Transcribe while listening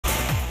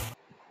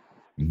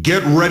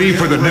Get ready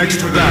for the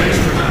next battle.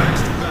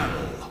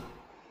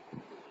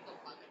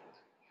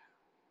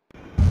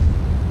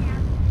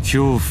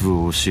 恐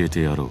怖を教え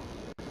てやろ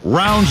う。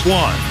 Round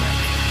 1.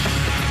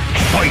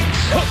 Fight!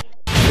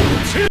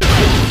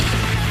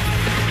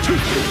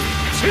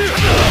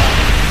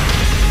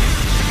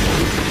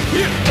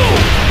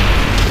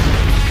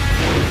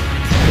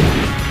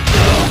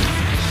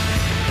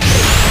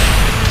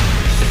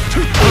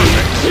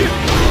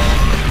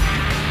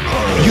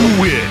 You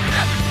win.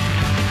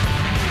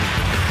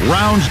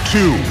 Round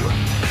 2.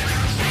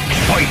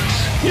 Fight!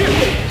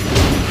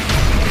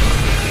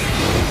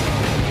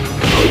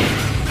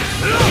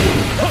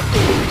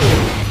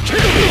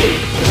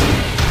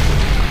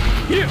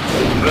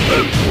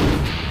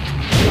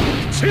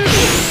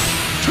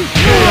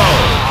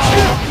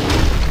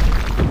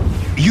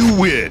 You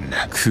win.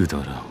 くだ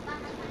らん。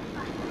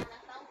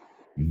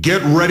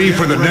 Get ready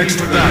for the next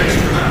battle.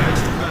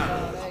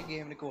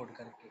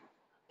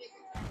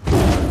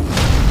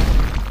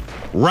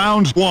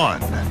 Round 1.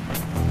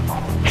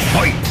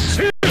 Fight!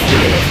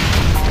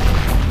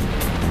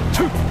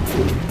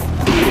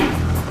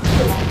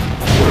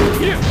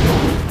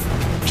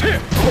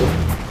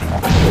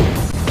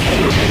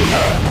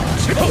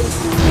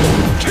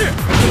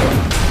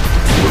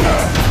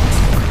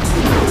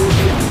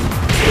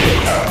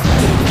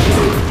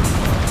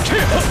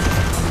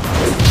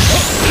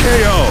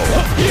 KO!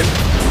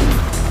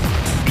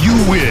 You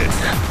win!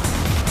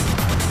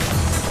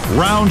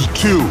 Round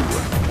 2.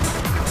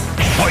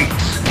 Fight!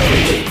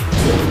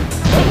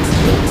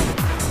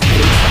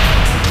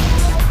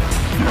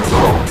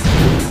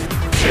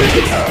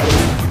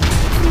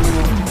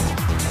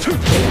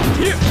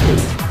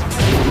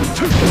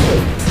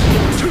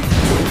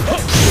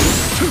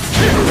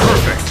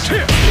 Perfect!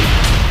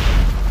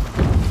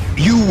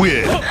 You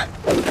win!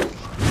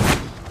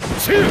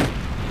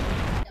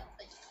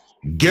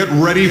 Get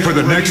ready for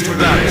the next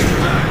battle.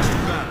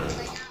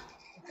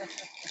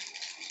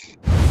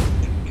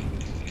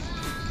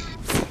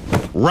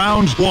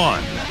 Round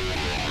 1.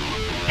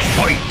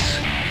 Fight!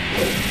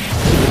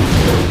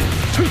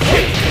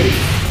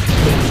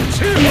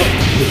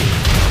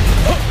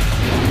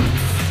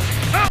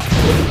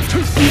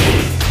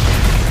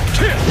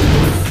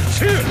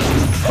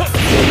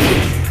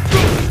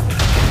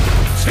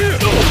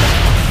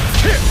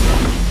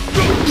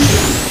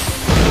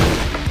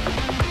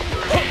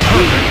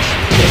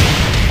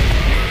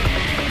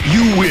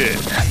 You win.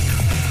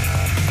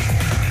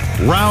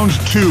 Round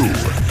 2.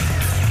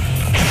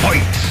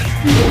 Fight.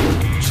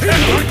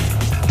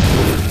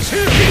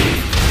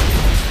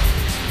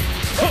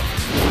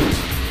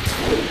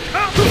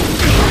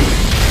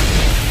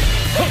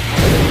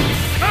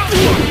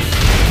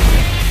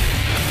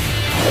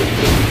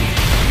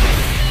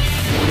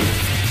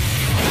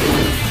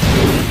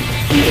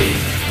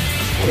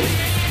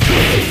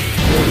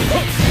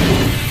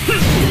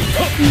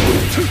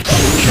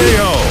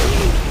 KO.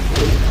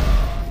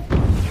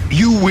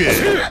 You win.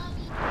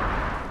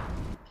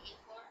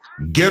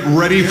 Get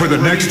ready for the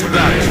next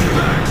battle.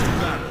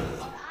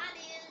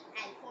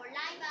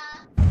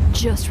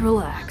 Just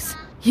relax.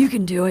 You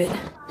can do it.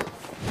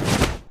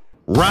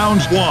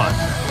 Round 1.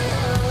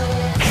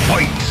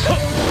 Fight.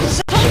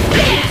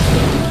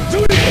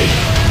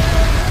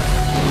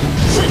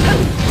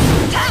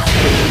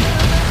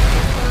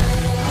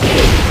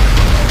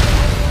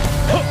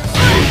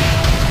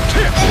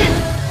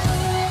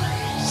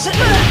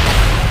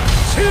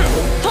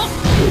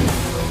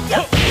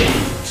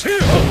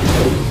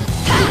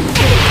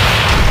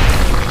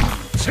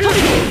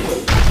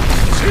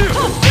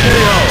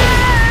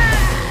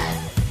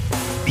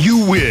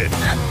 You win.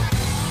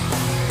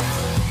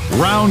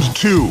 Round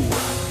 2.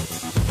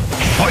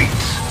 Fight.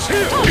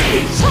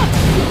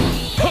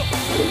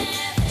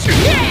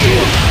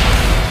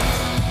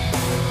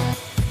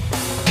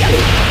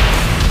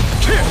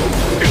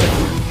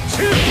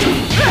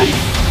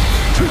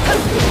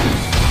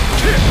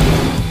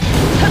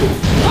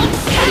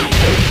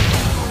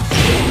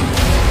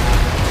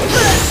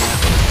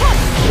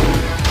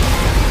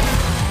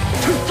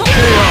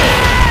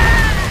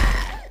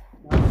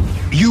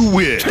 You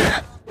win.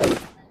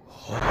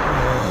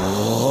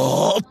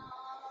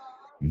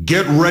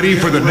 Get ready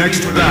for the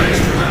next battle.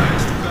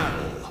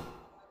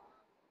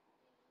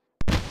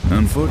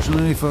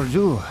 Unfortunately for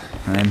you,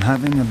 I'm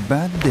having a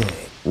bad day.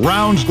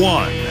 Round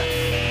 1.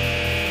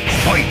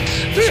 Fight.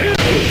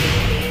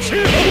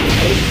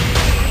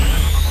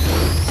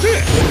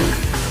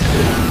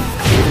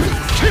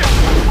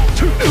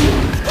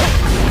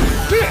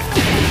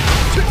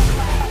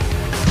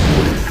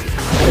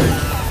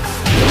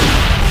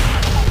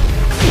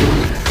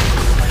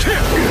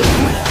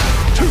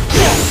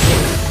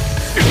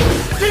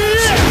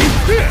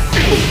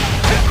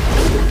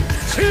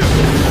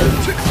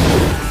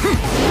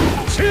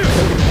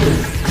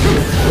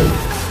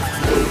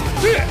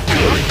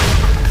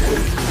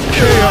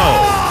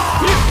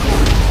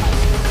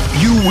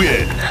 You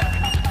win.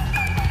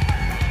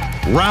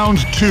 Round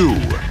 2.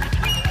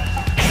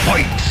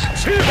 Fight.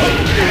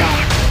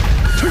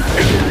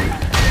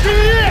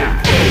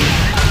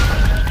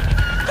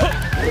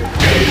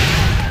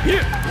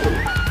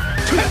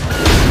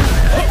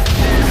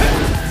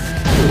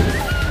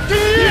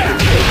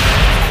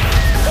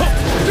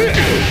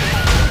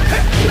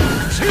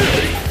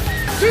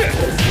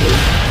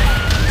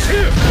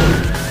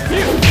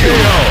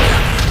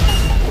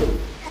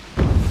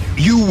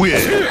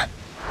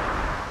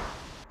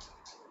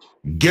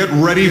 Get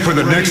ready for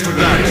the next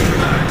battle.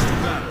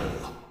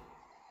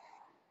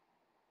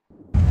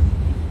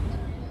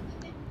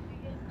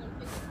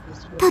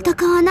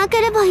 戦わな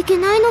ければいけ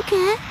ないのけ？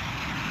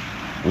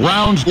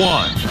 Round 1.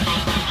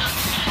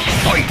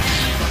 Fight!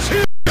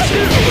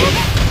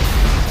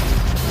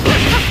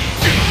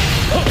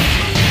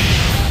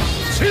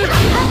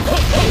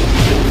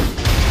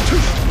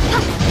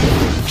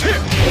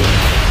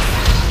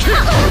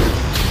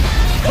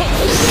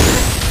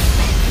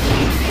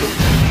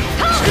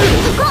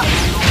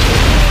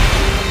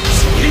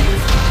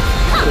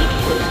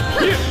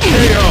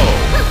 KO!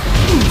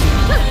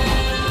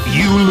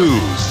 You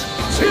lose.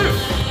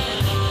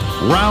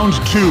 Round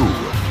 2.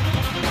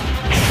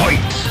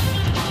 Fight!